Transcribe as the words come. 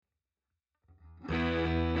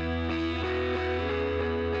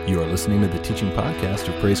You are listening to the teaching podcast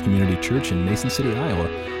of Praise Community Church in Mason City, Iowa.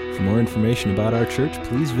 For more information about our church,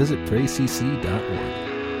 please visit praisecc.org.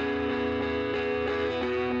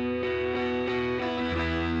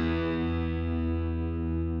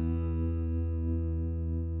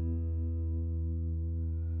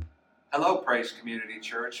 Hello, Praise Community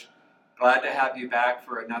Church. Glad to have you back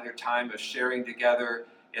for another time of sharing together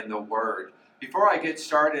in the Word. Before I get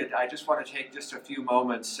started, I just want to take just a few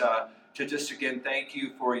moments to just again thank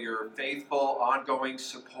you for your faithful, ongoing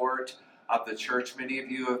support of the church. Many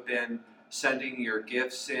of you have been sending your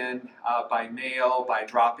gifts in by mail, by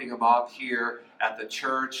dropping them off here at the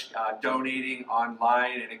church, donating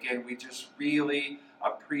online. And again, we just really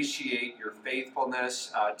appreciate your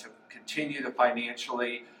faithfulness to continue to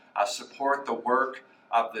financially support the work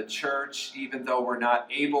of the church. Even though we're not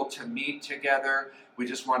able to meet together, we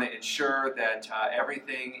just want to ensure that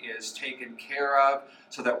everything is taken care of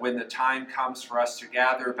so that when the time comes for us to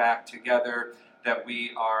gather back together, that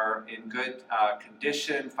we are in good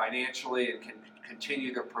condition financially and can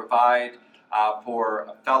continue to provide for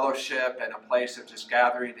a fellowship and a place of just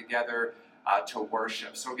gathering together to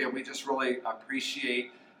worship. So again, we just really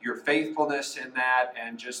appreciate your faithfulness in that,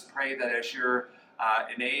 and just pray that as you're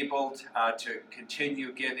enabled to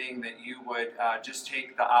continue giving, that you would just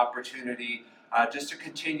take the opportunity just to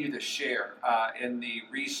continue to share in the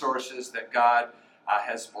resources that God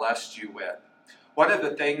has blessed you with. One of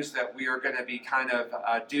the things that we are going to be kind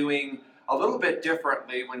of doing a little bit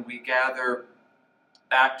differently when we gather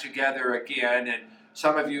back together again, and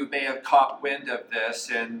some of you may have caught wind of this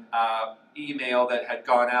in email that had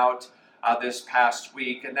gone out this past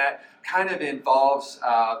week, and that kind of involves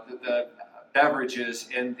the beverages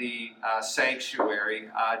in the sanctuary,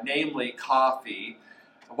 namely coffee.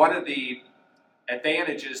 One of the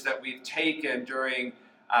advantages that we've taken during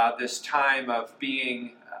this time of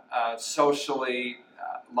being socially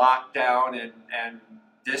locked down and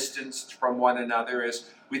distanced from one another is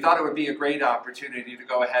we thought it would be a great opportunity to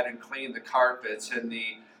go ahead and clean the carpets in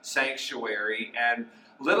the sanctuary. And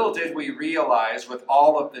little did we realize, with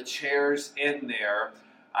all of the chairs in there,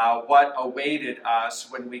 what awaited us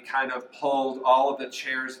when we kind of pulled all of the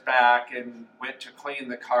chairs back and went to clean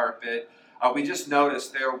the carpet. We just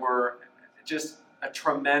noticed there were just a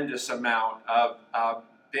tremendous amount of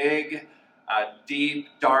big, deep,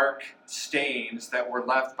 dark stains that were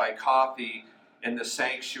left by coffee in the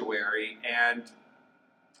sanctuary. And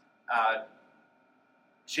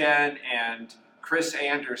Jen and Chris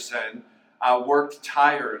Anderson worked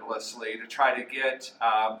tirelessly to try to get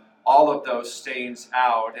all of those stains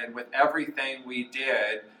out. And with everything we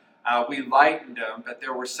did, we lightened them, but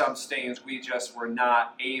there were some stains we just were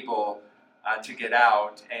not able to get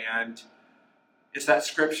out. And it's that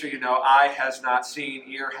scripture, eye has not seen,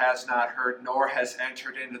 ear has not heard, nor has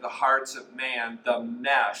entered into the hearts of man the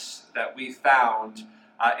mess that we found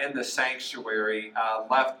in the sanctuary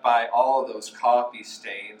left by all of those coffee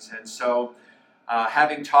stains. And so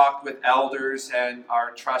having talked with elders and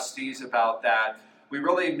our trustees about that, we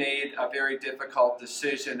really made a very difficult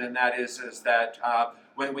decision, and that is that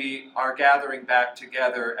when we are gathering back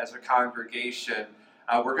together as a congregation,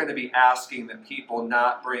 we're going to be asking that people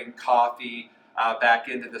not bring coffee back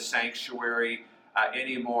into the sanctuary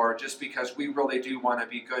anymore, just because we really do want to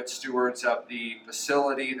be good stewards of the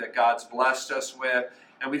facility that God's blessed us with.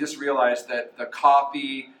 And we just realized that the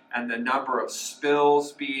coffee and the number of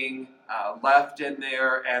spills being left in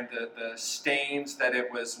there and the stains that it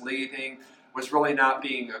was leaving was really not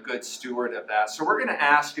being a good steward of that. So we're going to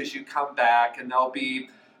ask as you come back, and there'll be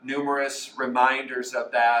numerous reminders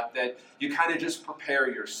of that you kind of just prepare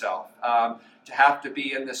yourself to have to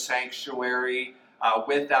be in the sanctuary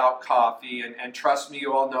without coffee. And trust me,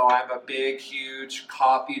 you all know I'm a big, huge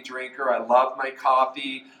coffee drinker. I love my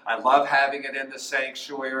coffee. I love having it in the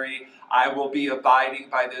sanctuary. I will be abiding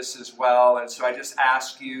by this as well. And so I just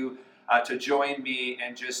ask you to join me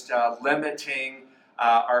in just limiting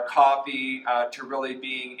our coffee to really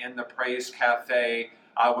being in the Praise Cafe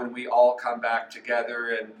when we all come back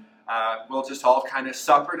together, and we'll just all kind of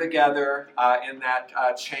suffer together in that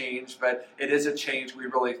change, but it is a change we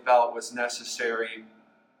really felt was necessary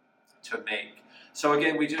to make. So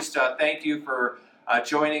again, we just thank you for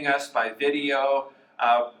joining us by video.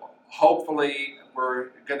 Hopefully we're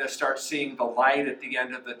going to start seeing the light at the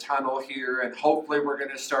end of the tunnel here, and hopefully we're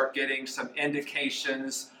going to start getting some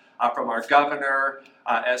indications from our governor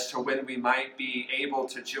as to when we might be able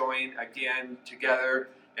to join again together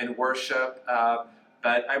in worship.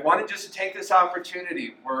 But I wanted just to take this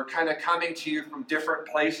opportunity. We're kind of coming to you from different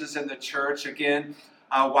places in the church. Again,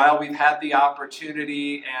 while we've had the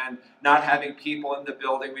opportunity and not having people in the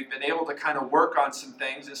building, we've been able to kind of work on some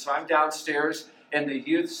things. And so I'm downstairs in the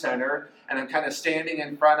youth center, and I'm kind of standing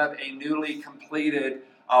in front of a newly completed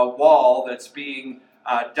wall that's being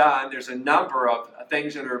done. There's a number of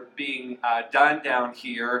things that are being done down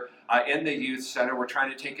here in the youth center. We're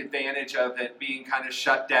trying to take advantage of it being kind of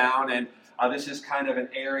shut down, and this is kind of an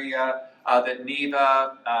area that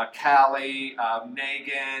Neva, Callie,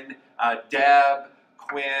 Megan, Deb,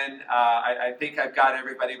 Quinn, I think I've got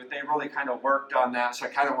everybody, but they really kind of worked on that, so I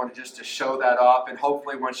kind of wanted just to show that off, and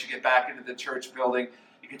hopefully once you get back into the church building,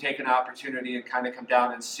 you can take an opportunity and kind of come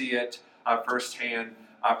down and see it firsthand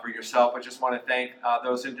for yourself. I just want to thank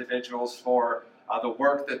those individuals for the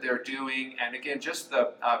work that they're doing, and again, just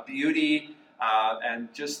the beauty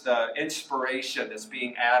and just the inspiration that's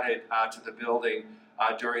being added to the building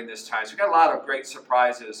during this time. So we've got a lot of great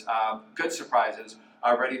surprises, good surprises,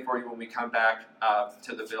 ready for you when we come back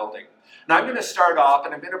to the building. Now I'm going to start off,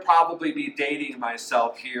 and I'm going to probably be dating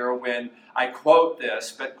myself here when I quote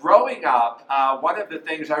this, but growing up, one of the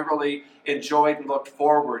things I really enjoyed and looked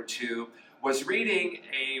forward to was reading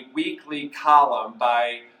a weekly column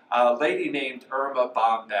by a lady named Irma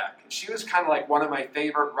Bombeck. She was kind of like one of my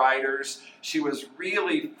favorite writers. She was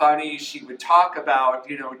really funny. She would talk about,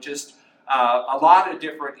 just a lot of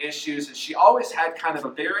different issues, and she always had kind of a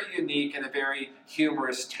very unique and a very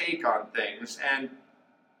humorous take on things. And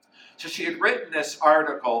so she had written this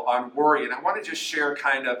article on worry, and I want to just share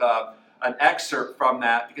kind of an excerpt from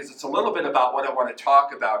that because it's a little bit about what I want to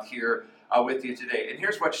talk about here with you today. And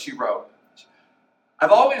here's what she wrote.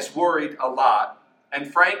 I've always worried a lot,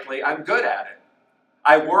 and frankly, I'm good at it.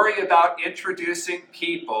 I worry about introducing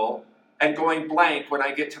people and going blank when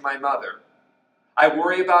I get to my mother. I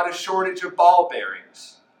worry about a shortage of ball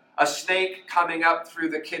bearings, a snake coming up through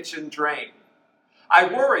the kitchen drain. I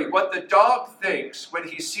worry what the dog thinks when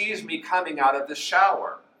he sees me coming out of the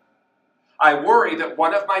shower. I worry that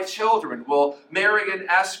one of my children will marry an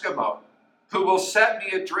Eskimo who will set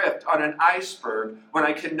me adrift on an iceberg when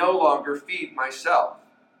I can no longer feed myself.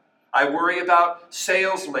 I worry about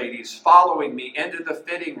sales ladies following me into the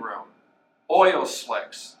fitting room, oil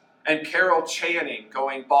slicks, and Carol Channing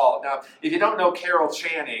going bald. Now, if you don't know Carol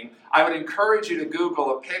Channing, I would encourage you to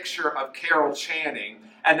Google a picture of Carol Channing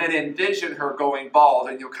and then envision her going bald,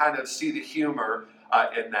 and you'll kind of see the humor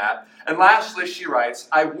in that. And lastly, she writes,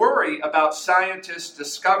 I worry about scientists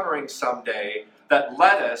discovering someday that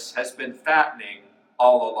lettuce has been fattening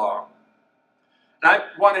all along. And I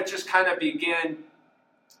want to just kind of begin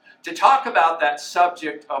to talk about that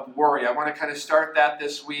subject of worry. I want to kind of start that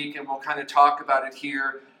this week, and we'll kind of talk about it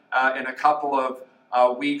here in a couple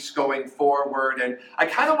of weeks going forward. And I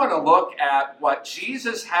kind of want to look at what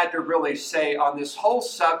Jesus had to really say on this whole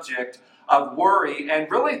subject of worry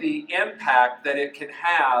and really the impact that it can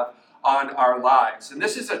have on our lives. And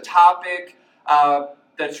this is a topic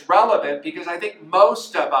that's relevant because I think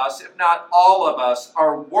most of us, if not all of us,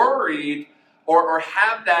 are worried or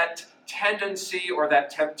have that tendency or that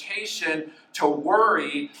temptation to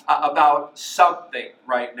worry about something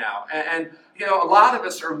right now. And a lot of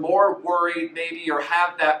us are more worried maybe or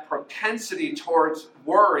have that propensity towards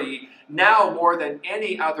worry now more than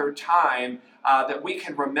any other time that we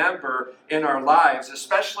can remember in our lives,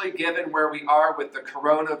 especially given where we are with the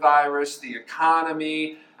coronavirus, the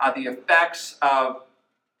economy, the effects of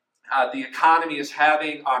the economy is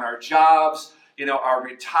having on our jobs, our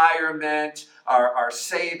retirement, our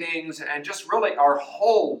savings, and just really our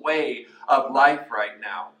whole way of life right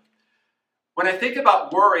now. When I think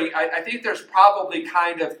about worry, I think there's probably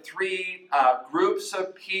kind of three groups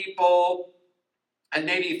of people and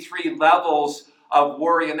maybe three levels of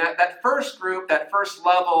worry. And that first group, that first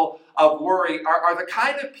level of worry are the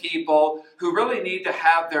kind of people who really need to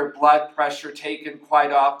have their blood pressure taken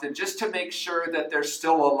quite often just to make sure that they're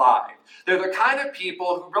still alive. They're the kind of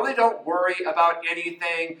people who really don't worry about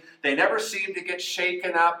anything. They never seem to get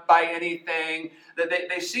shaken up by anything.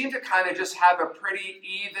 They seem to kind of just have a pretty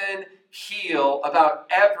even keel about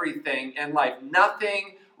everything in life.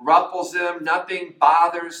 Nothing ruffles them, nothing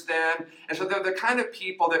bothers them. And so they're the kind of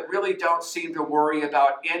people that really don't seem to worry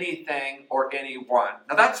about anything or anyone.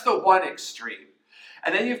 Now that's the one extreme.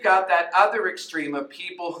 And then you've got that other extreme of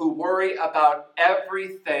people who worry about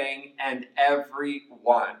everything and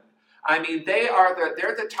everyone. I mean,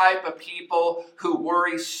 they're the type of people who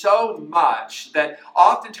worry so much that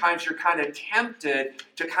oftentimes you're kind of tempted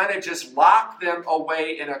to kind of just lock them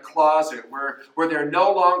away in a closet where they're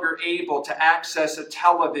no longer able to access a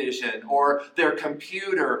television or their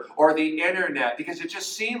computer or the internet, because it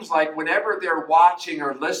just seems like whenever they're watching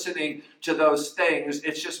or listening to those things,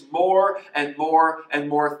 it's just more and more and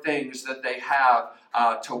more things that they have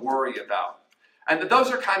to worry about. And those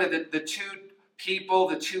are kind of the two people,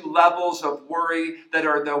 the two levels of worry that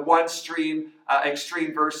are the one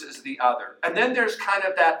extreme versus the other. And then there's kind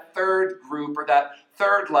of that third group or that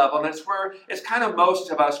third level, and it's where it's kind of most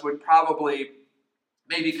of us would probably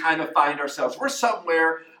maybe kind of find ourselves. We're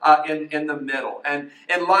somewhere in the middle. And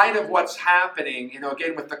in light of what's happening,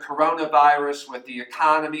 again, with the coronavirus, with the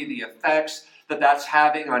economy, the effects that that's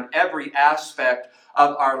having on every aspect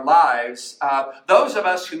of our lives, those of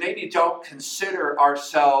us who maybe don't consider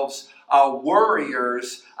ourselves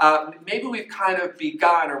worriers, maybe we've kind of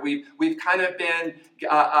begun, or we've kind of been,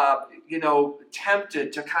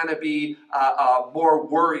 tempted to kind of be more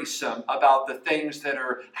worrisome about the things that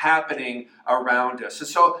are happening around us. And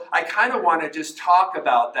so I kind of want to just talk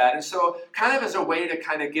about that. And so kind of as a way to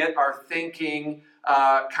kind of get our thinking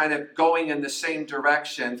kind of going in the same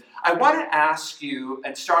direction, I want to ask you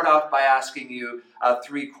and start off by asking you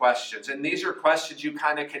 3 questions. And these are questions you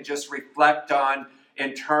kind of can just reflect on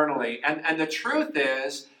internally. And the truth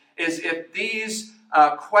is if these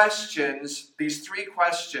questions, these 3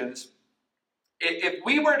 questions, if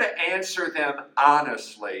we were to answer them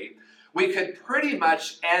honestly, we could pretty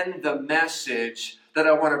much end the message that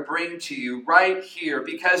I want to bring to you right here,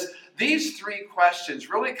 because these 3 questions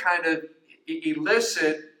really kind of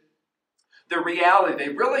elicit the reality. They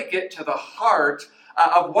really get to the heart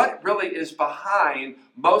of what really is behind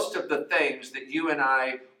most of the things that you and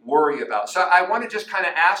I worry about. So I want to just kind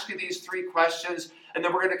of ask you these 3 questions, and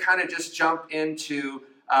then we're going to kind of just jump into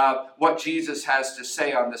what Jesus has to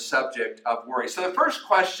say on the subject of worry. So the first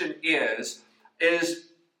question is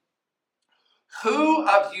who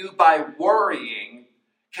of you by worrying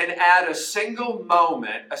can add a single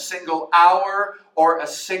moment, a single hour, or a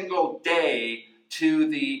single day to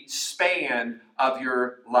the span of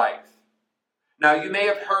your life? Now, you may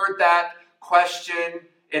have heard that question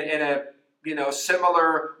in a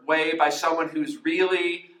similar way by someone who's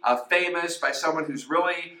really famous, by someone who's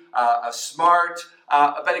really smart.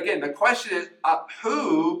 But again, the question is,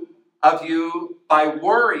 who of you, by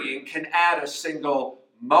worrying, can add a single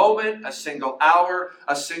moment, a single hour,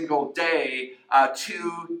 a single day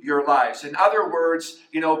to your lives? In other words,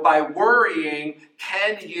 by worrying,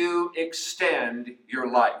 can you extend your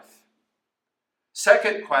life?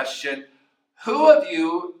 Second question, who of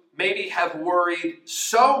you maybe have worried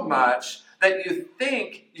so much that you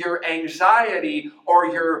think your anxiety or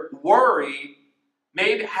your worry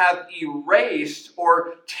may have erased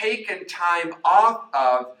or taken time off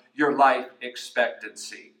of your life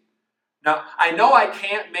expectancy? Now, I know I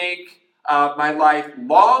can't make my life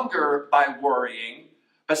longer by worrying,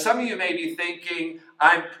 but some of you may be thinking,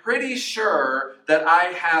 I'm pretty sure that I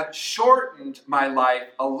have shortened my life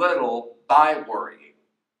a little by worrying.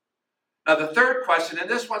 Now, the third question, and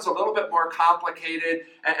this one's a little bit more complicated,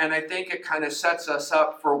 and I think it kind of sets us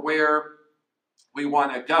up for where we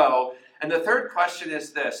want to go. And the third question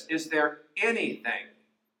is this: is there anything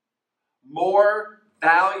more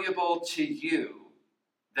valuable to you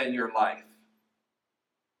than your life?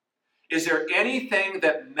 Is there anything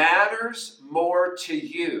that matters more to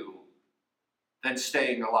you than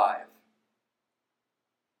staying alive?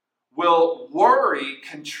 Will worry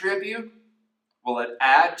contribute? Will it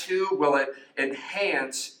add to? Will it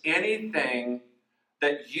enhance anything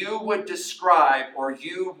that you would describe or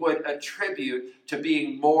you would attribute to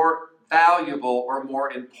being more valuable or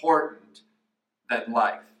more important than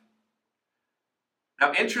life?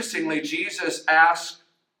 Now, interestingly, Jesus asked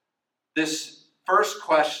this first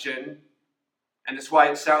question, and it's why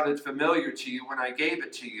it sounded familiar to you when I gave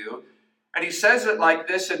it to you. And he says it like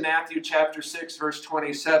this in Matthew chapter 6, verse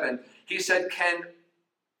 27. He said, can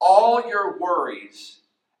all your worries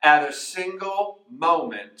add a single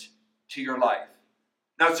moment to your life?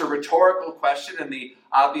 Now, it's a rhetorical question, and the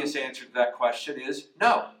obvious answer to that question is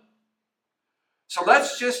no. So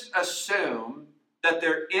let's just assume that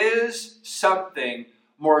there is something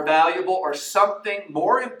more valuable or something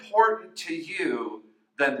more important to you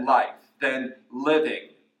than life, than living.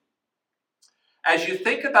 As you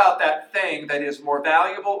think about that thing that is more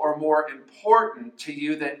valuable or more important to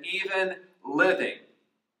you than even living,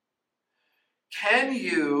 can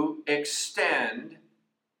you extend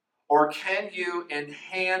or can you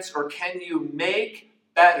enhance or can you make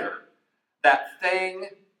better that thing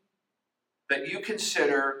that you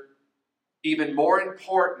consider even more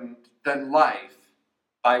important than life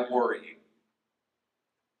by worrying?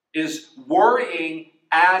 Is worrying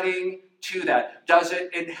adding to that? Does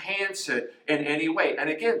it enhance it in any way? And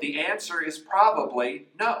again, the answer is probably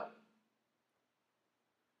no.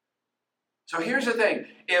 So here's the thing.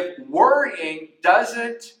 If worrying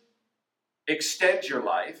doesn't extend your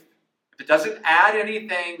life, if it doesn't add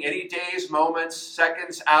anything, any days, moments,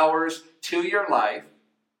 seconds, hours to your life,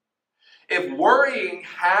 If worrying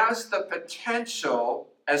has the potential,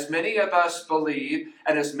 as many of us believe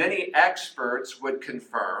and as many experts would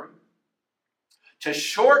confirm, to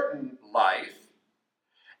shorten life,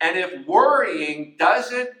 and if worrying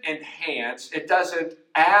doesn't enhance, it doesn't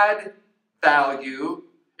add value,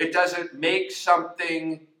 it doesn't make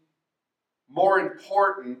something more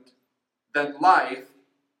important than life,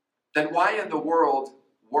 then why in the world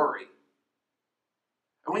worry?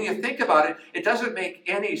 And when you think about it, it doesn't make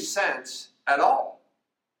any sense at all.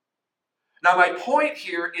 Now, my point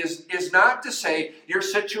here is not to say your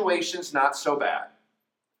situation's not so bad.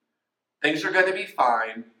 Things are going to be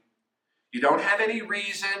fine. You don't have any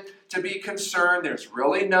reason to be concerned. There's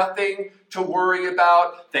really nothing to worry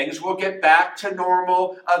about. Things will get back to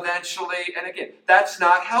normal eventually. And again, that's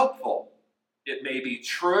not helpful. It may be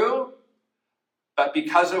true, but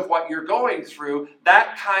because of what you're going through,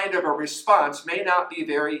 that kind of a response may not be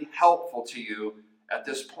very helpful to you at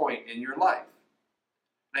this point in your life.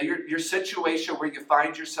 Now, your situation where you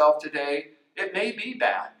find yourself today, it may be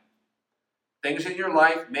bad. Things in your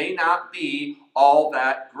life may not be all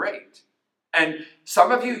that great. And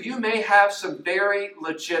some of you may have some very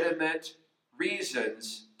legitimate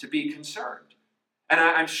reasons to be concerned. And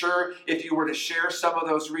I'm sure if you were to share some of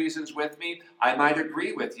those reasons with me, I might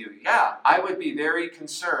agree with you. Yeah, I would be very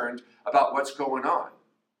concerned about what's going on.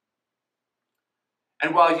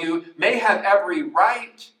 And while you may have every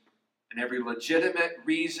right and every legitimate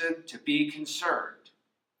reason to be concerned,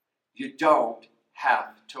 you don't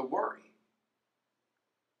have to worry.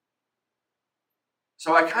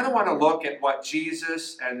 So I kind of want to look at what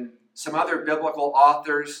Jesus and some other biblical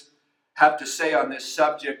authors have to say on this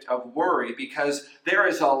subject of worry, because there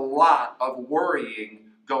is a lot of worrying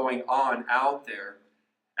going on out there.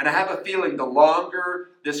 And I have a feeling the longer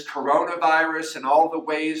this coronavirus and all the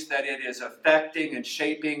ways that it is affecting and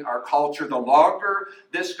shaping our culture, the longer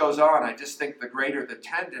this goes on, I just think the greater the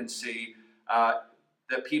tendency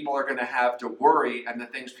that people are going to have to worry, and the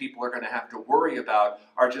things people are going to have to worry about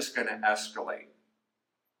are just going to escalate.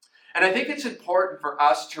 And I think it's important for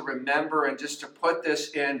us to remember, and just to put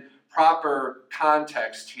this in proper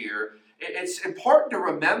context here, it's important to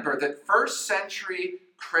remember that first century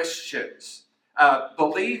Christians,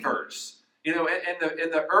 believers, in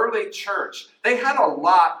the early church, they had a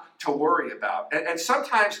lot to worry about. And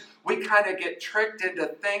sometimes we kind of get tricked into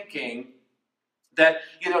thinking that,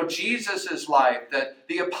 Jesus' life, that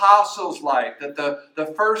the apostles' life, that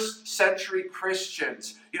the first century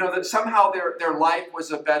Christians, that somehow their life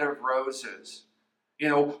was a bed of roses.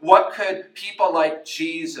 What could people like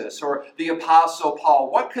Jesus or the Apostle Paul,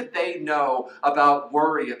 what could they know about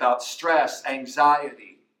worry, about stress,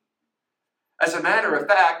 anxiety? As a matter of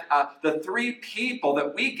fact, the three people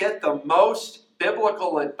that we get the most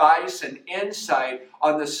biblical advice and insight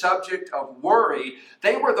on the subject of worry,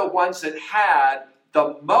 they were the ones that had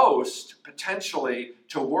the most potentially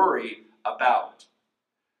to worry about.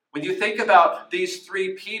 When you think about these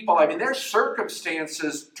three people, their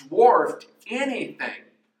circumstances dwarfed anything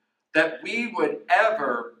that we would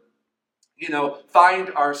ever, find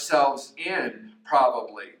ourselves in,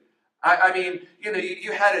 probably.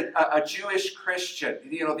 You had a Jewish Christian,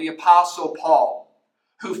 the Apostle Paul,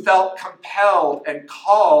 who felt compelled and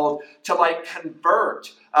called to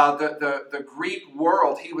convert the Greek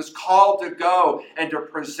world. He was called to go and to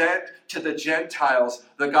present to the Gentiles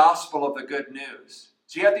the gospel of the good news.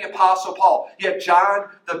 So you have the Apostle Paul. You have John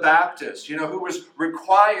the Baptist, who was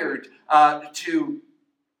required to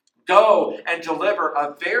go and deliver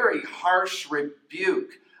a very harsh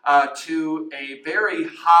rebuke to a very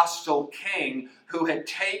hostile king who had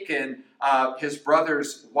taken his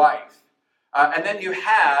brother's wife. And then you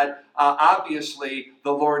had, obviously,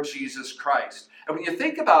 the Lord Jesus Christ. And when you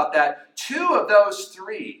think about that, two of those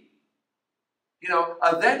three,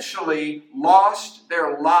 eventually lost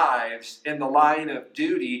their lives in the line of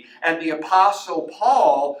duty. And the Apostle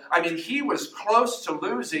Paul, he was close to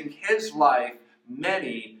losing his life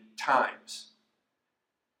many times.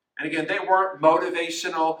 And again, they weren't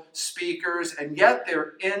motivational speakers, and yet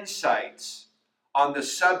their insights on the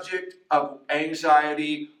subject of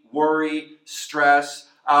anxiety, worry, stress,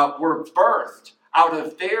 were birthed out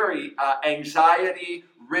of very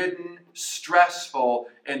anxiety-ridden, stressful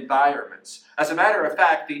environments. As a matter of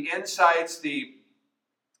fact, the insights, the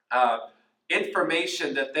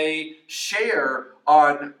information that they share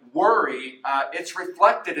on worry, it's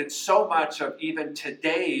reflected in so much of even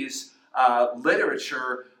today's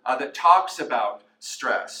literature that talks about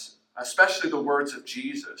stress, especially the words of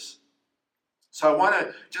Jesus. So I want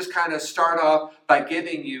to just kind of start off by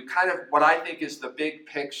giving you kind of what I think is the big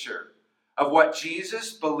picture of what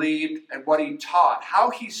Jesus believed and what he taught, how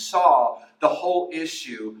he saw the whole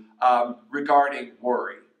issue regarding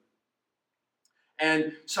worry.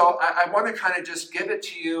 And so I want to kind of just give it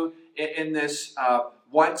to you in this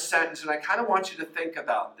one sentence, and I kind of want you to think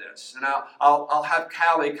about this. And I'll have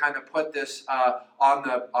Callie kind of put this on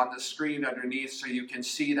the screen underneath so you can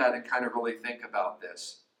see that and kind of really think about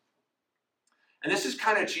this. And this is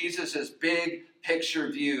kind of Jesus's big picture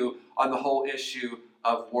view on the whole issue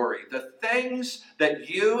of worry. The things that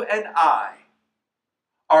you and I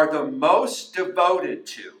are the most devoted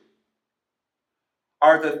to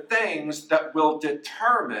are the things that will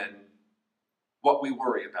determine what we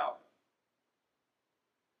worry about.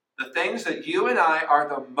 The things that you and I are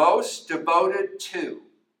the most devoted to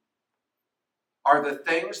are the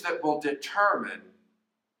things that will determine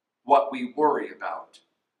what we worry about.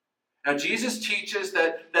 Now, Jesus teaches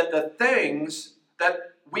that the things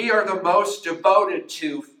that we are the most devoted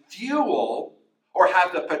to fuel or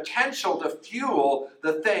have the potential to fuel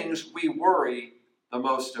the things we worry the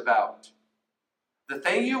most about. The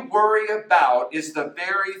thing you worry about is the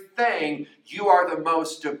very thing you are the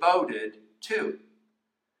most devoted to.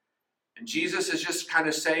 And Jesus is just kind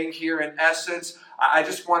of saying here, in essence, I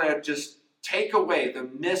just want to just take away the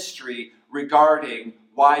mystery regarding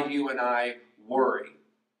why you and I worry.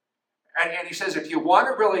 And he says, if you want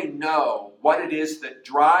to really know what it is that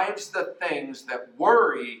drives the things that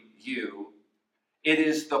worry you, it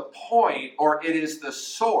is the point or it is the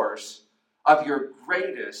source of your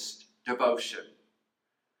greatest devotion.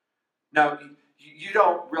 Now, you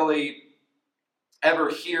don't really ever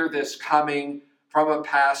hear this coming from a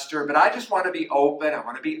pastor, but I just want to be open. I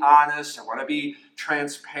want to be honest. I want to be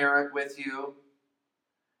transparent with you.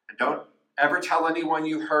 And don't ever tell anyone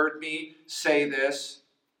you heard me say this.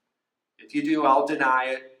 If you do, I'll deny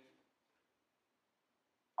it.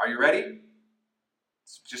 Are you ready? I'm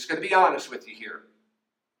just going to be honest with you here.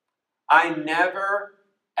 I never,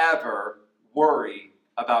 ever worry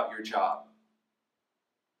about your job.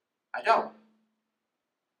 I don't.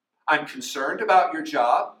 I'm concerned about your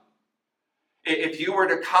job. If you were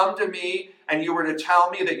to come to me and you were to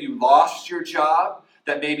tell me that you lost your job,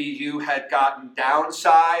 that maybe you had gotten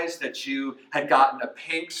downsized, that you had gotten a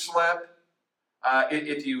pink slip,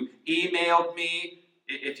 if you emailed me,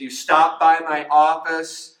 if you stopped by my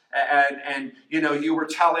office and you were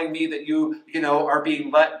telling me that you are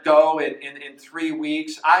being let go in 3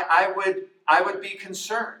 weeks, I would be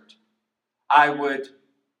concerned. I would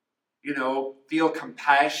feel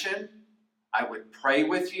compassion. I would pray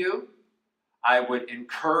with you. I would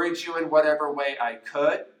encourage you in whatever way I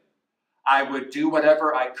could. I would do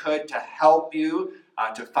whatever I could to help you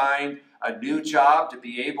to find a new job, to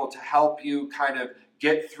be able to help you kind of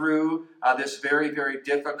get through this very, very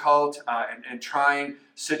difficult and trying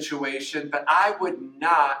situation. But I would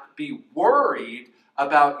not be worried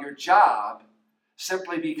about your job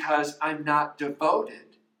simply because I'm not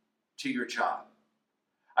devoted to your job.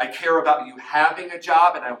 I care about you having a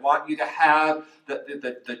job, and I want you to have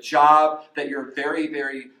the job that you're very,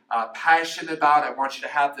 very passionate about. I want you to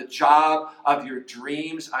have the job of your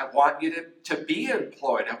dreams. I want you to be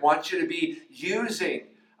employed. I want you to be using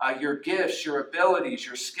your gifts, your abilities,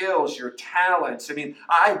 your skills, your talents.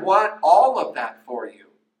 I want all of that for you.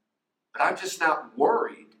 But I'm just not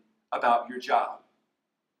worried about your job.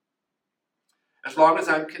 As long as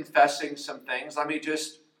I'm confessing some things, let me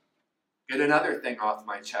just get another thing off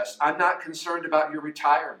my chest. I'm not concerned about your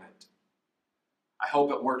retirement. I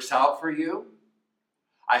hope it works out for you.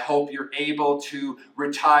 I hope you're able to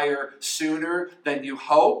retire sooner than you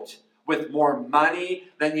hoped, with more money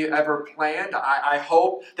than you ever planned. I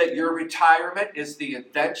hope that your retirement is the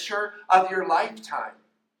adventure of your lifetime.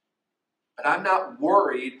 But I'm not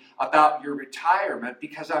worried about your retirement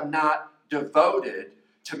because I'm not devoted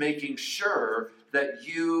to making sure that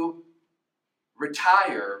you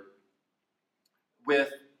retire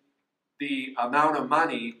with the amount of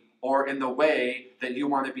money or in the way that you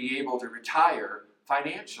want to be able to retire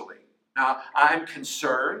financially. Now, I'm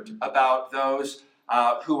concerned about those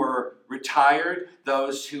who are retired,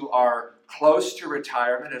 those who are close to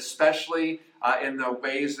retirement, especially in the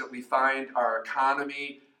ways that we find our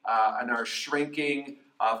economy and our shrinking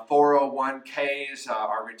 401ks,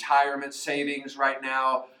 our retirement savings right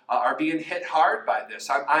now are being hit hard by this.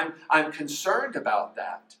 I'm concerned about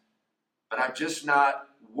that. But I'm just not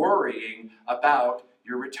worrying about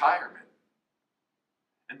your retirement.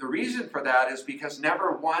 And the reason for that is because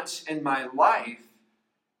never once in my life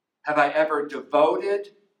have I ever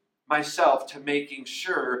devoted myself to making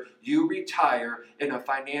sure you retire in a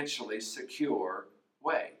financially secure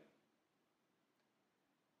way.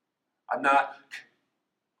 I'm not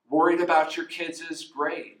worried about your kids'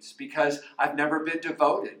 grades because I've never been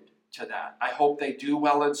devoted to that. I hope they do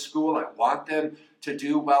well in school. I want them to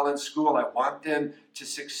do well in school. I want them to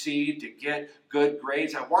succeed, to get good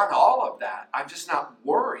grades. I want all of that. I'm just not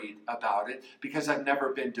worried about it because I've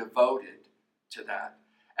never been devoted to that.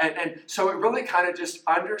 And so it really kind of just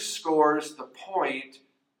underscores the point,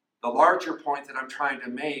 the larger point that I'm trying to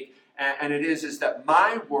make, and it is that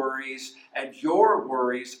my worries and your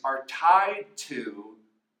worries are tied to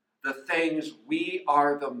the things we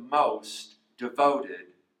are the most devoted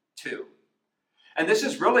to. And this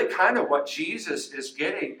is really kind of what Jesus is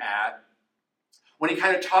getting at when he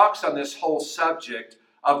kind of talks on this whole subject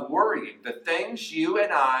of worrying. The things you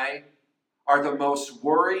and I are the most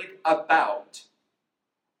worried about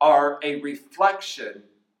are a reflection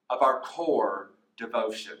of our core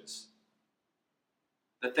devotions.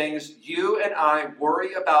 The things you and I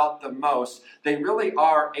worry about the most, they really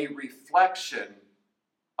are a reflection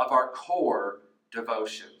of our core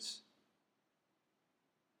devotions.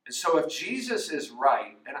 And so if Jesus is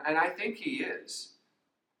right, and I think he is,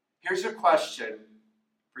 here's a question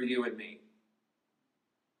for you and me.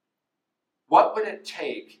 What would it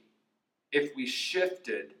take if we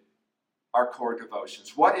shifted our core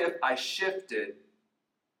devotions? What if I shifted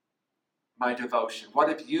my devotion? What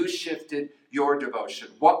if you shifted your devotion?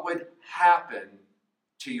 What would happen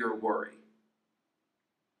to your worry?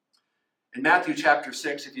 In Matthew chapter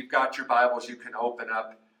 6, if you've got your Bibles, you can open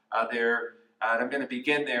up there. And I'm going to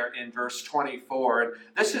begin there in verse 24. And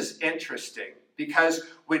this is interesting because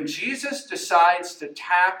when Jesus decides to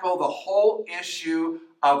tackle the whole issue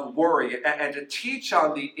of worry and to teach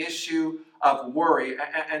on the issue of worry,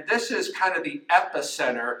 and this is kind of the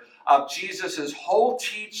epicenter of Jesus' whole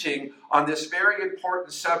teaching on this very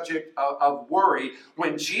important subject of worry,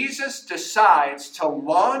 when Jesus decides to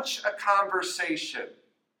launch a conversation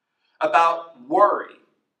about worry,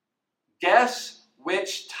 guess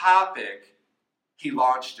which topic he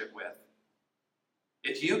launched it with.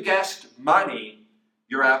 If you guessed money,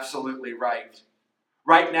 you're absolutely right.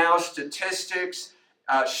 Right now, statistics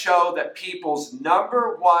show that people's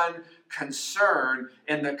number one concern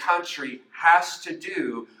in the country has to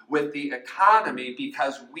do with the economy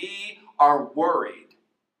because we are worried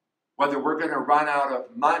whether we're going to run out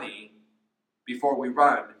of money before we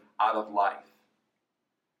run out of life.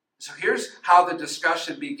 So here's how the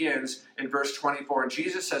discussion begins in verse 24. And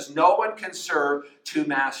Jesus says, no one can serve two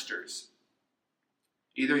masters.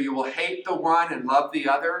 Either you will hate the one and love the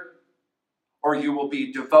other, or you will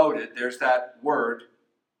be devoted, there's that word,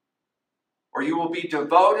 or you will be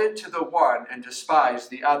devoted to the one and despise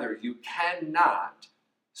the other. You cannot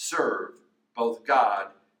serve both God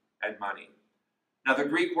and money. Now the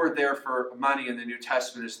Greek word there for money in the New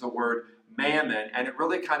Testament is the word mammon, and it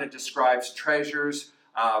really kind of describes treasures,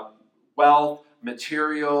 wealth,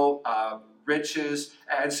 material, riches.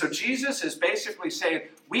 And so Jesus is basically saying,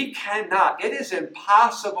 we cannot, it is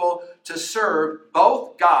impossible to serve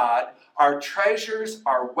both God, our treasures,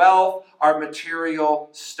 our wealth, our material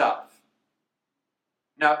stuff.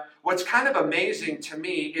 Now, what's kind of amazing to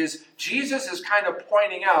me is Jesus is kind of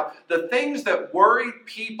pointing out the things that worried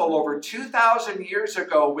people over 2,000 years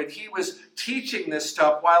ago when he was teaching this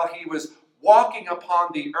stuff while he was walking upon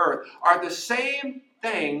the earth are the same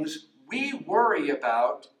things we worry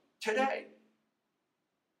about today.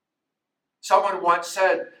 Someone once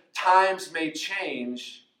said, times may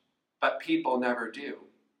change, but people never do.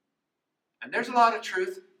 And there's a lot of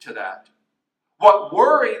truth to that. What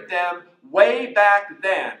worried them way back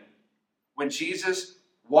then, when Jesus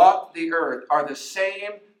walked the earth, are the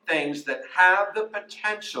same things that have the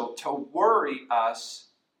potential to worry us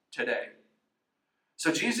today.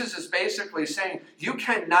 So Jesus is basically saying, you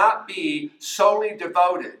cannot be solely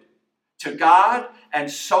devoted to God and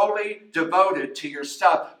solely devoted to your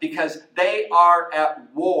stuff because they are at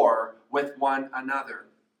war with one another.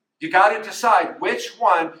 You got to decide which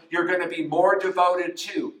one you're going to be more devoted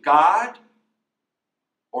to, God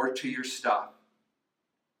or to your stuff.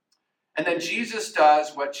 And then Jesus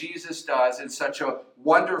does what Jesus does in such a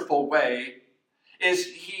wonderful way, is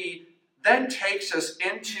he then takes us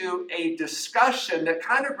into a discussion that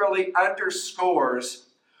kind of really underscores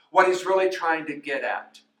what he's really trying to get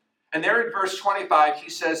at. And there in verse 25, he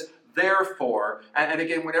says, therefore, and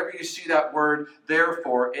again, whenever you see that word,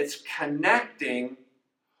 therefore, it's connecting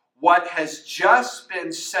what has just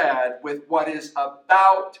been said with what is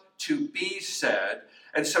about to be said.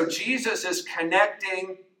 And so Jesus is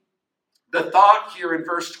connecting the thought here in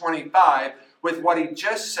verse 25 with what he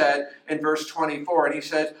just said in verse 24. And he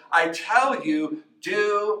says, I tell you,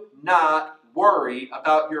 do not worry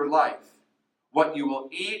about your life, what you will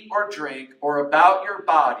eat or drink, or about your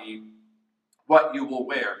body, what you will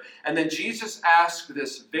wear. And then Jesus asked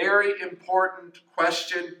this very important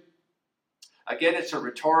question. Again, it's a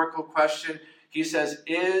rhetorical question. He says,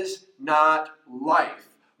 is not life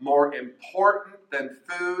more important than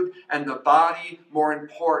food, and the body more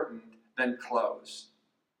important than clothes?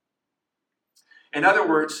 In other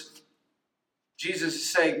words, Jesus is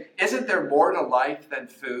saying, isn't there more to life than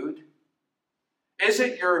food?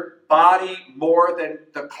 Isn't your body more than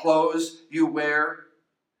the clothes you wear?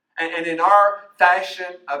 And in our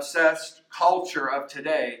fashion-obsessed culture of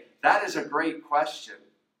today, that is a great question.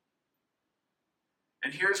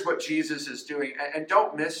 And here's what Jesus is doing. And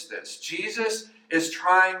don't miss this. Jesus is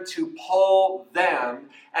trying to pull them,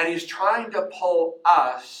 and he's trying to pull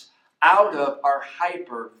us out of our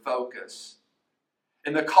hyper-focus.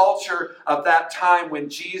 In the culture of that time when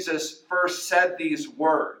Jesus first said these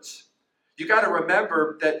words, you got to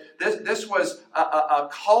remember that this was a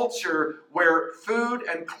culture where food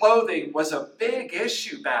and clothing was a big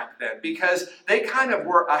issue back then, because they kind of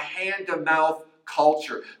were a hand-to-mouth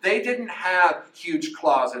culture. They didn't have huge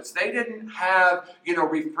closets. They didn't have,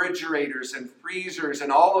 refrigerators and freezers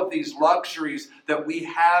and all of these luxuries that we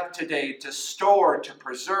have today to store, to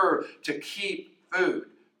preserve, to keep food.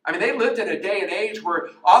 I mean, they lived in a day and age where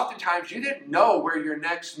oftentimes you didn't know where your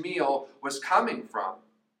next meal was coming from.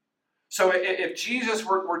 So if Jesus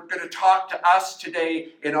were going to talk to us today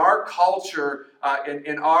in our culture,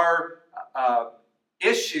 in our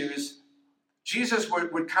issues, Jesus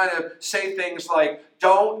would kind of say things like,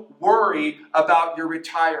 don't worry about your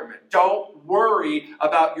retirement. Don't worry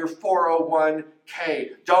about your 401k.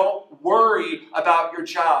 Don't worry about your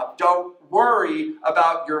job. Don't worry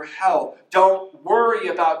about your health. Don't worry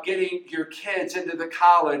about getting your kids into the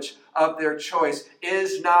college of their choice.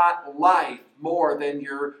 Is not life more than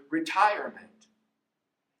your retirement?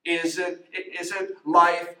 Isn't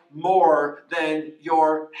life more than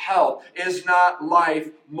your health? Is not life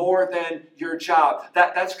more than your job?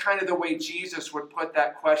 That's kind of the way Jesus would put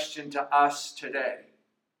that question to us today.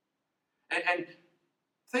 And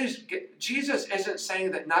please, Jesus isn't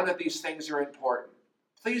saying that none of these things are important.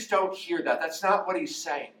 Please don't hear that. That's not what he's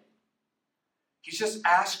saying. He's just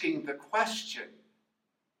asking the question,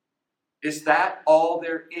 is that all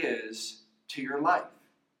there is to your life?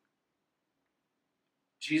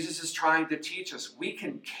 Jesus is trying to teach us we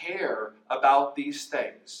can care about these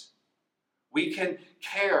things. We can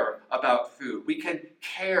care about food. We can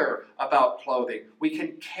care about clothing. We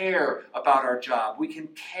can care about our job. We can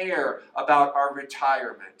care about our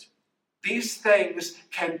retirement. These things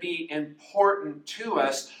can be important to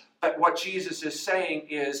us, but what Jesus is saying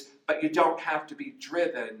is, but you don't have to be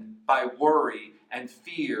driven by worry and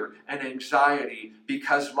fear and anxiety,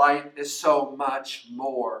 because life is so much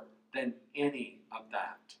more than any of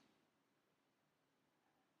that.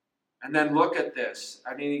 And then look at this.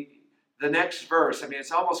 I mean, the next verse,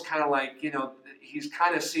 it's almost kind of like, he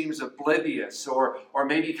kind of seems oblivious or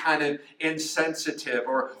maybe kind of insensitive,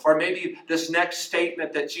 or maybe this next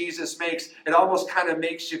statement that Jesus makes, it almost kind of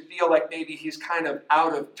makes you feel like maybe he's kind of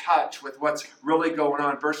out of touch with what's really going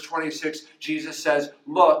on. Verse 26, Jesus says,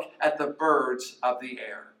 look at the birds of the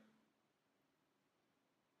air.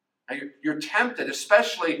 Now, you're tempted,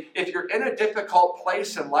 especially if you're in a difficult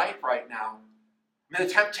place in life right now. The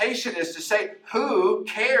temptation is to say, who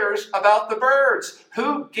cares about the birds?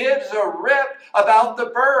 Who gives a rip about the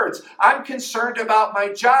birds? I'm concerned about my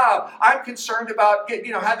job. I'm concerned about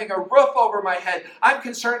having a roof over my head. I'm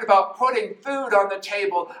concerned about putting food on the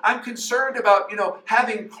table. I'm concerned about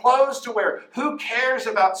having clothes to wear. Who cares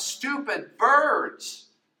about stupid birds?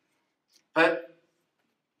 But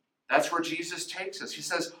that's where Jesus takes us. He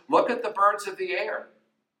says, look at the birds of the air.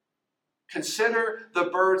 Consider the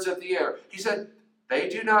birds of the air. He said, they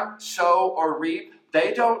do not sow or reap.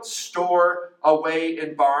 They don't store away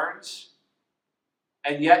in barns.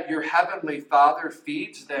 And yet your heavenly Father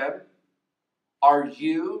feeds them. Are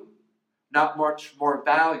you not much more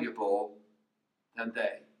valuable than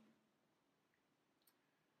they?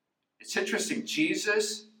 It's interesting.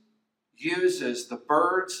 Jesus uses the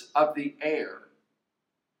birds of the air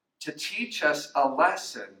to teach us a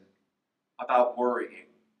lesson about worrying.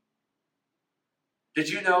 Did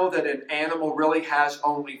you know that an animal really has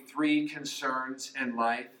only 3 concerns in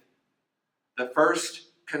life? The first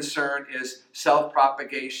concern is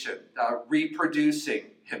self-propagation, reproducing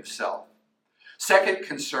himself. Second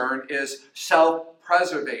concern is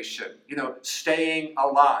self-preservation, staying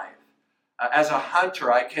alive. As a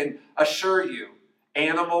hunter, I can assure you,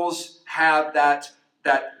 animals have that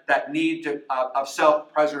need of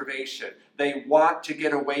self-preservation. They want to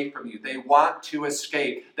get away from you. They want to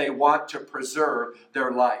escape. They want to preserve their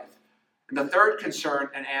life. And the third concern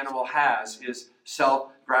an animal has is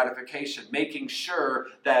self-gratification, making sure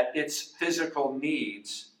that its physical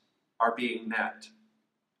needs are being met.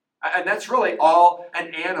 And that's really all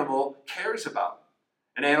an animal cares about.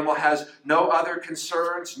 An animal has no other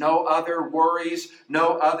concerns, no other worries,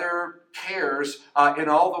 no other cares in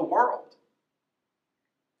all the world.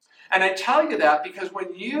 And I tell you that because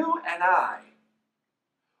when you and I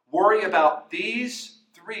worry about these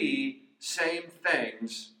three same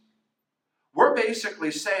things, we're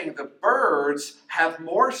basically saying the birds have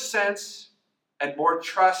more sense and more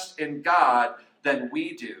trust in God than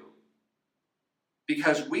we do,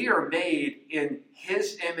 because we are made in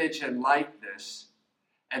His image and likeness,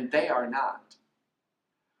 and they are not.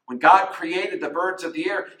 When God created the birds of the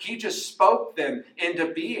air, He just spoke them into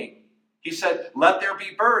being. He said, let there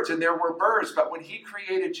be birds, and there were birds. But when He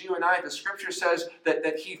created you and I, the Scripture says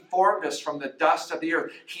that He formed us from the dust of the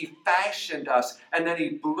earth. He fashioned us, and then He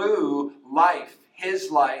blew life,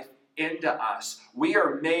 His life, into us. We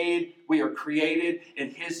are created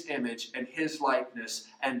in His image and His likeness,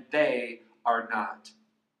 and they are not.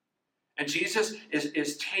 And Jesus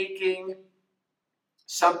is taking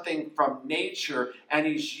something from nature, and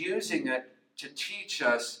He's using it to teach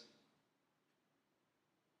us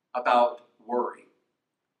about worry.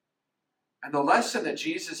 And the lesson that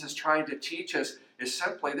Jesus is trying to teach us is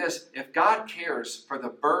simply this: if God cares for the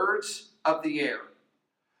birds of the air,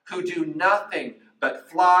 who do nothing but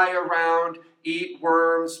fly around, eat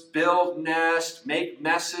worms, build nests, make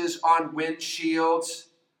messes on windshields,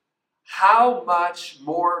 how much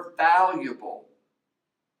more valuable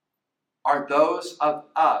are those of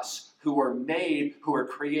us who are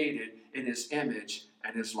created in His image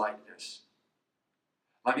and His likeness?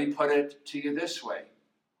 Let me put it to you this way.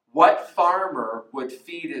 What farmer would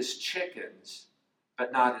feed his chickens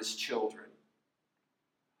but not his children?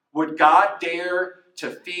 Would God dare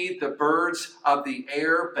to feed the birds of the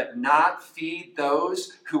air but not feed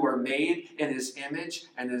those who are made in His image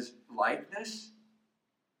and His likeness?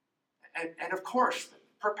 And of course,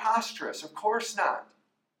 preposterous. Of course not.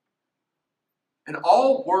 And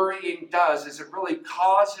all worrying does is it really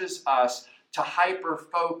causes us to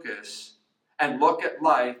hyper-focus and look at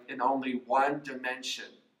life in only one dimension,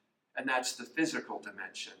 and that's the physical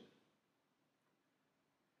dimension.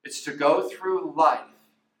 It's to go through life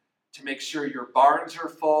to make sure your barns are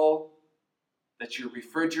full, that your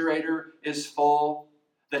refrigerator is full,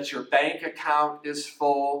 that your bank account is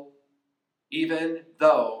full, even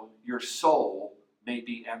though your soul may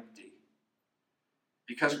be empty.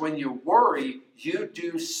 Because when you worry, you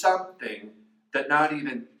do something that not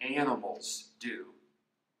even animals do.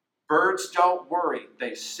 Birds don't worry.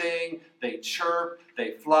 They sing, they chirp,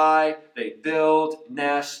 they fly, they build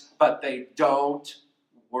nests, but they don't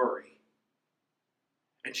worry.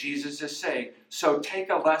 And Jesus is saying, so take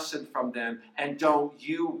a lesson from them and don't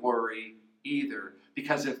you worry either.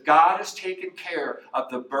 Because if God has taken care of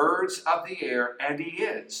the birds of the air, and He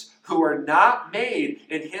is, who are not made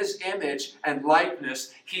in His image and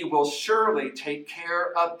likeness, He will surely take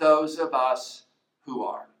care of those of us who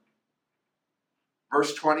are.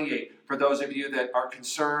 Verse 28, for those of you that are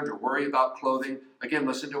concerned or worry about clothing, again,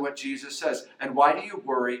 listen to what Jesus says. And why do you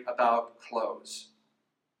worry about clothes?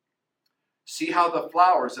 See how the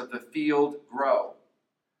flowers of the field grow.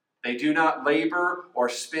 They do not labor or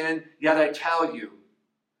spin, yet I tell you,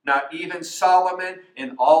 not even Solomon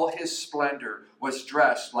in all his splendor was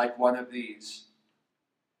dressed like one of these.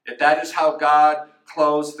 If that is how God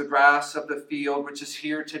clothes the grass of the field, which is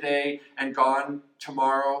here today and gone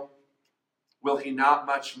tomorrow, will He not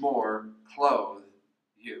much more clothe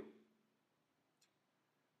you?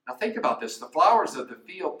 Now think about this. The flowers of the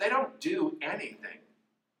field, they don't do anything.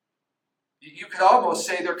 You could almost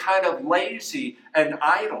say they're kind of lazy and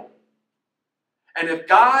idle. And if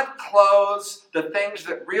God clothes the things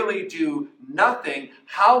that really do nothing,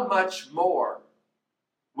 how much more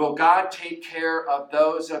will God take care of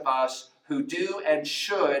those of us who do and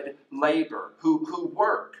should labor, who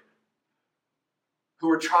work, who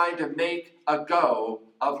are trying to make a go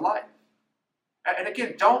of life? And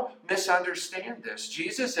again, don't misunderstand this.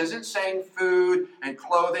 Jesus isn't saying food and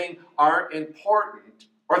clothing aren't important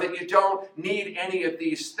or that you don't need any of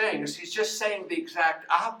these things. He's just saying the exact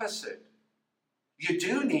opposite. You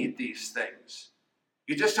do need these things.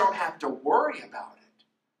 You just don't have to worry about it.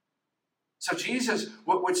 So Jesus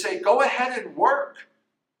would say, go ahead and work.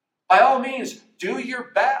 By all means, do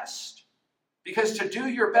your best. Because to do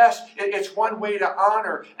your best, it's one way to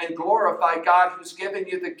honor and glorify God who's given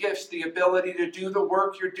you the gifts, the ability to do the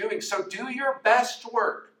work you're doing. So do your best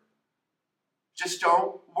work. Just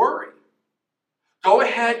don't worry. Go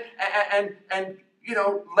ahead and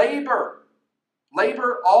labor.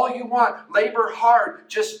 Labor all you want. Labor hard.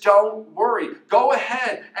 Just don't worry. Go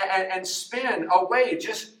ahead and spin away.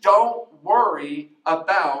 Just don't worry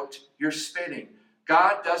about your spinning.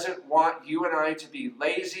 God doesn't want you and I to be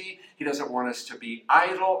lazy. He doesn't want us to be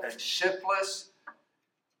idle and shiftless.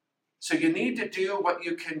 So you need to do what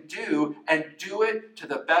you can do and do it to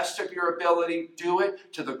the best of your ability. Do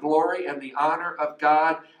it to the glory and the honor of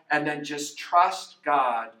God. And then just trust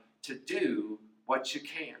God to do what you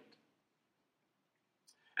can.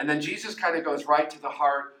 And then Jesus kind of goes right to the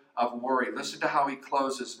heart of worry. Listen to how he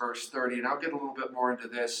closes verse 30. And I'll get a little bit more into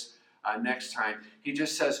this next time. He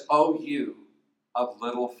just says, "O you of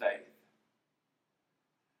little faith."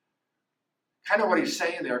 Kind of what he's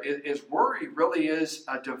saying there is worry really is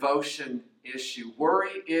a devotion issue.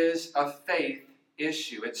 Worry is a faith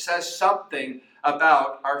issue. It says something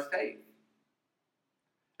about our faith.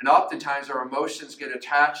 And oftentimes our emotions get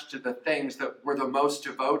attached to the things that we're the most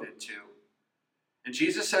devoted to. And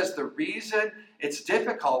Jesus says the reason it's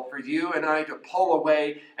difficult for you and I to pull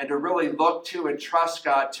away and to really look to and trust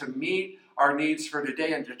God to meet our needs for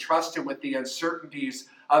today and to trust Him with the uncertainties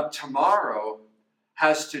of tomorrow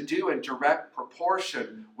has to do in direct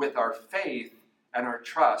proportion with our faith and our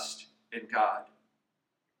trust in God.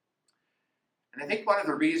 And I think one of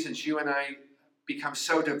the reasons you and I become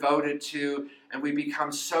so devoted to and we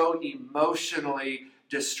become so emotionally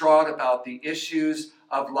distraught about the issues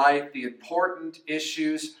of life, the important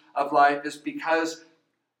issues of life, is because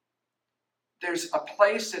there's a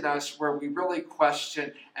place in us where we really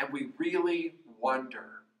question and we really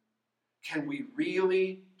wonder, can we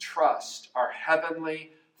really trust our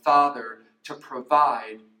Heavenly Father to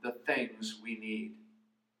provide the things we need?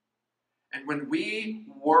 And when we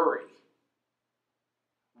worry,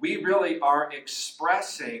 we really are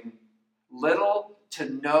expressing little to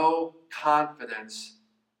no confidence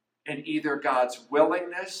in either God's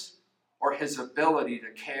willingness or His ability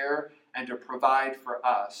to care and to provide for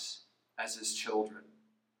us as His children.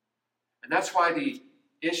 And that's why the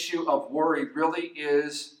issue of worry really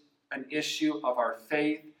is an issue of our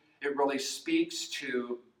faith. It really speaks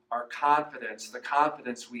to our confidence, the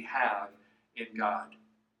confidence we have in God.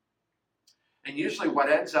 And usually what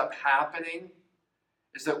ends up happening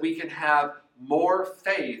is that we can have more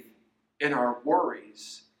faith in our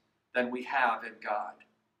worries than we have in God.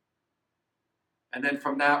 And then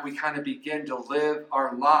from that, we kind of begin to live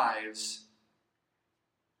our lives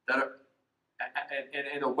that are,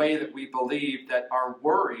 in a way that we believe that our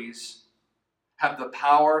worries have the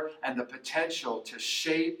power and the potential to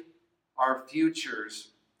shape our futures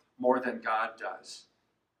more than God does.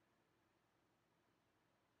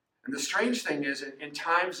 And the strange thing is, in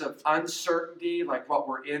times of uncertainty, like what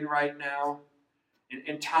we're in right now,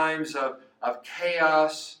 in times of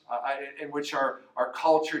chaos, in which our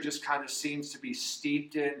culture just kind of seems to be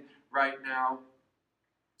steeped in right now,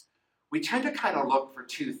 we tend to kind of look for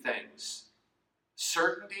two things: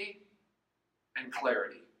 certainty and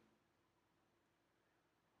clarity.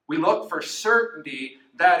 We look for certainty,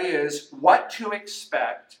 that is, what to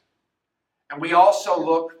expect, and we also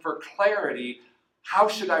look for clarity. How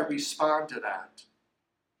should I respond to that?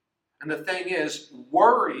 And the thing is,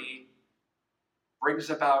 worry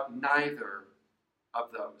brings about neither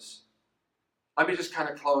of those. Let me just kind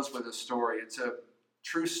of close with a story. It's a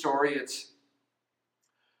true story. It's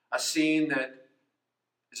a scene that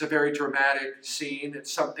is a very dramatic scene.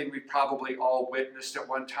 It's something we've probably all witnessed at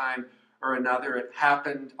one time or another. It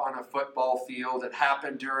happened on a football field. It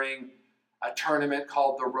happened during a tournament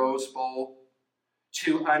called the Rose Bowl.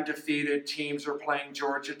 Two undefeated teams are playing,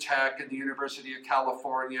 Georgia Tech and the University of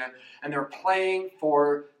California, and they're playing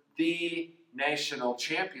for the national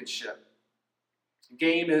championship. The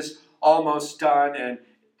game is almost done, and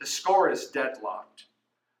the score is deadlocked.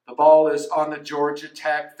 The ball is on the Georgia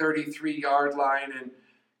Tech 33-yard line, and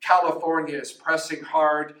California is pressing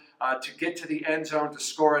hard to get to the end zone to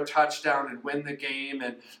score a touchdown and win the game.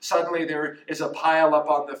 And suddenly there is a pile up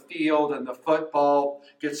on the field and the football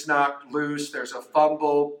gets knocked loose. There's a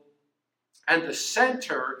fumble. And the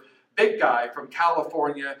center, big guy from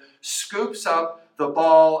California, scoops up the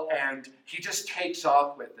ball and he just takes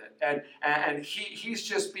off with it. And he's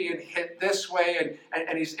just being hit this way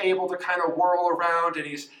and he's able to kind of whirl around and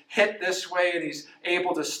he's hit this way and he's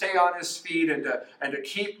able to stay on his feet and to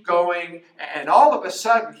keep going. And all of a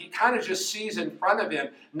sudden he kind of just sees in front of him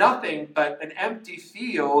nothing but an empty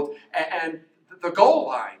field and the goal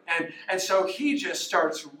line. And so he just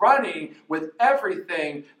starts running with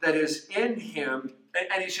everything that is in him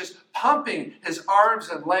And he's just pumping his arms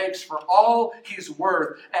and legs for all he's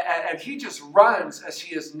worth. And he just runs as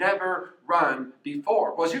he has never run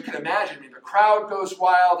before. Well, as you can imagine, the crowd goes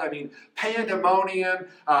wild. Pandemonium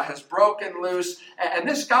has broken loose. And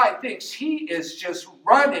this guy thinks he is just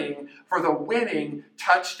running for the winning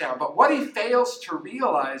touchdown. But what he fails to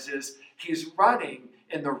realize is he's running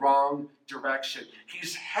in the wrong direction.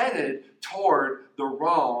 He's headed toward the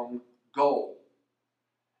wrong goal.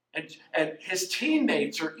 And his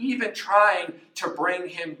teammates are even trying to bring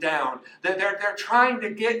him down. They're trying to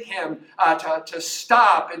get him to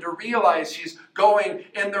stop and to realize he's going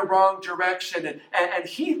in the wrong direction. And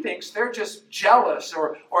he thinks they're just jealous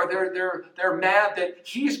or they're mad that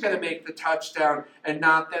he's going to make the touchdown and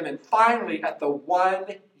not them. And finally, at the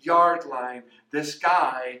 1-yard line, this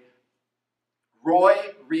guy, Roy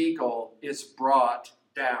Regal, is brought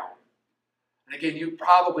down. And again, you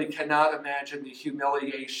probably cannot imagine the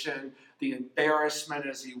humiliation, the embarrassment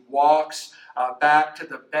as he walks back to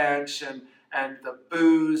the bench and the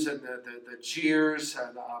boos and the jeers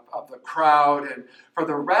of the crowd. And for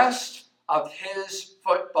the rest of his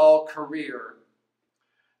football career,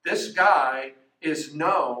 this guy is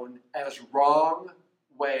known as Wrong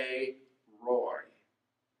Way Roy.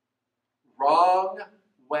 Wrong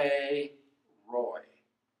Way Roy.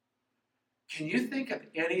 Can you think of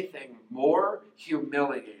anything more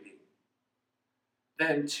humiliating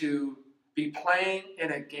than to be playing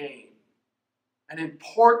in a game, an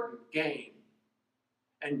important game,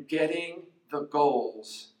 and getting the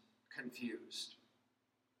goals confused?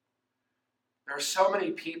 There are so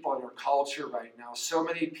many people in our culture right now, so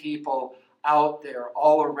many people out there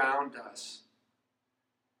all around us.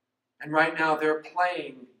 And right now they're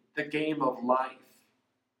playing the game of life.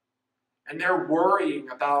 And they're worrying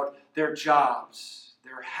about their jobs,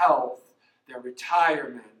 their health, their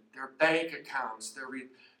retirement, their bank accounts, their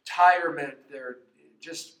retirement, their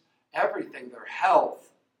just everything, their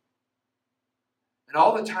health. And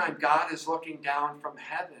all the time, God is looking down from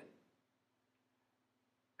heaven.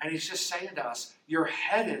 And he's just saying to us, you're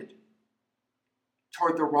headed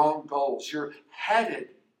toward the wrong goals. You're headed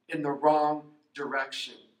in the wrong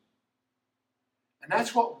direction. And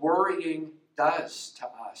that's what worrying does to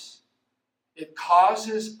us. It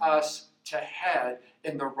causes us to head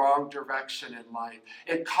in the wrong direction in life.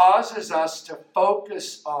 It causes us to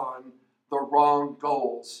focus on the wrong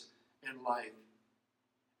goals in life.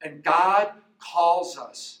 And God calls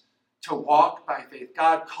us to walk by faith.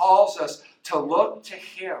 God calls us to look to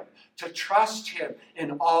Him, to trust Him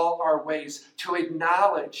in all our ways, to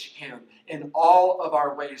acknowledge Him in all of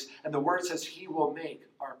our ways. And the Word says He will make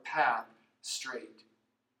our path straight.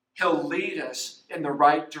 He'll lead us in the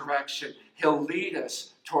right direction. He'll lead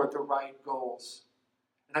us toward the right goals.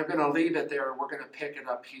 And I'm going to leave it there, and we're going to pick it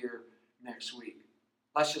up here next week.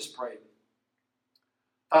 Let's just pray.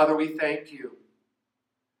 Father, we thank you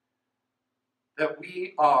that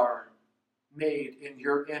we are made in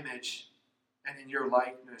your image and in your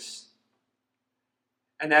likeness.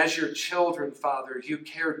 And as your children, Father, you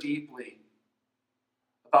care deeply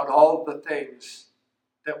about all the things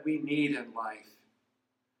that we need in life.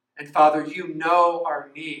 And Father, you know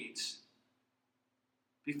our needs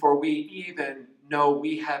before we even know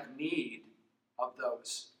we have need of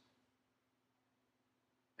those.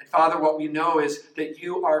 And Father, what we know is that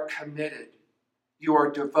you are committed. You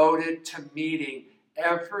are devoted to meeting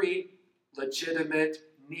every legitimate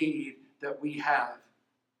need that we have.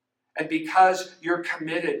 And because you're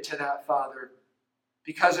committed to that, Father,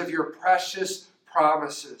 because of your precious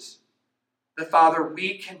promises, that, Father,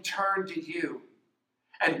 we can turn to you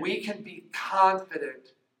and we can be confident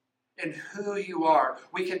in who you are.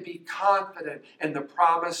 We can be confident in the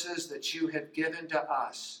promises that you have given to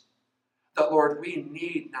us. That, Lord, we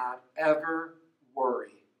need not ever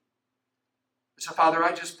worry. So, Father,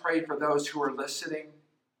 I just pray for those who are listening,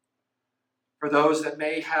 for those that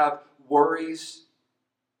may have worries.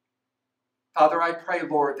 Father, I pray,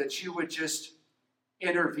 Lord, that you would just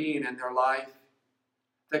intervene in their life.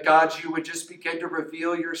 That, God, you would just begin to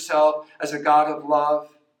reveal yourself as a God of love.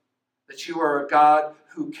 That you are a God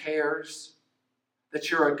who cares. That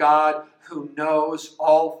you're a God who knows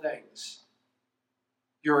all things.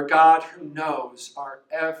 You're a God who knows our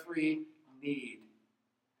every need.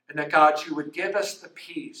 And that, God, you would give us the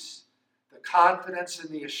peace, the confidence, and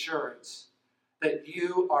the assurance that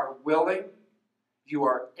you are willing, you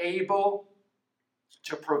are able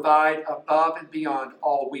to provide above and beyond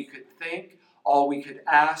all we could think, all we could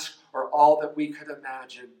ask, or all that we could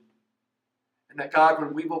imagine. And that, God,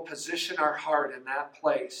 when we will position our heart in that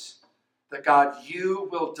place, that, God, you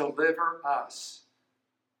will deliver us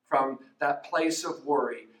from that place of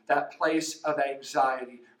worry, that place of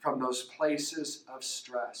anxiety, from those places of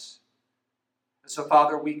stress. And so,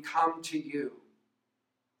 Father, we come to you.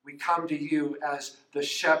 We come to you as the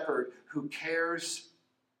shepherd who cares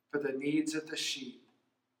for the needs of the sheep.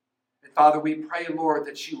 And Father, we pray, Lord,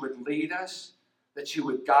 that you would lead us, that you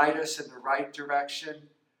would guide us in the right direction,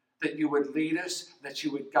 that you would lead us, that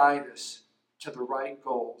you would guide us to the right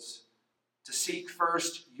goals, to seek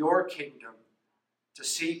first your kingdom, to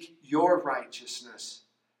seek your righteousness,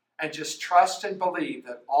 and just trust and believe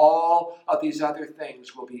that all of these other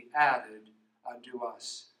things will be added unto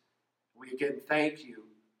us. We again thank you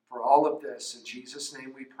for all of this. In Jesus'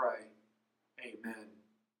 name we pray. Amen.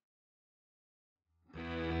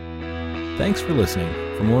 Thanks for listening.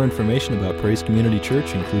 For more information about Praise Community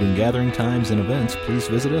Church, including gathering times and events, please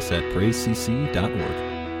visit us at praisecc.org.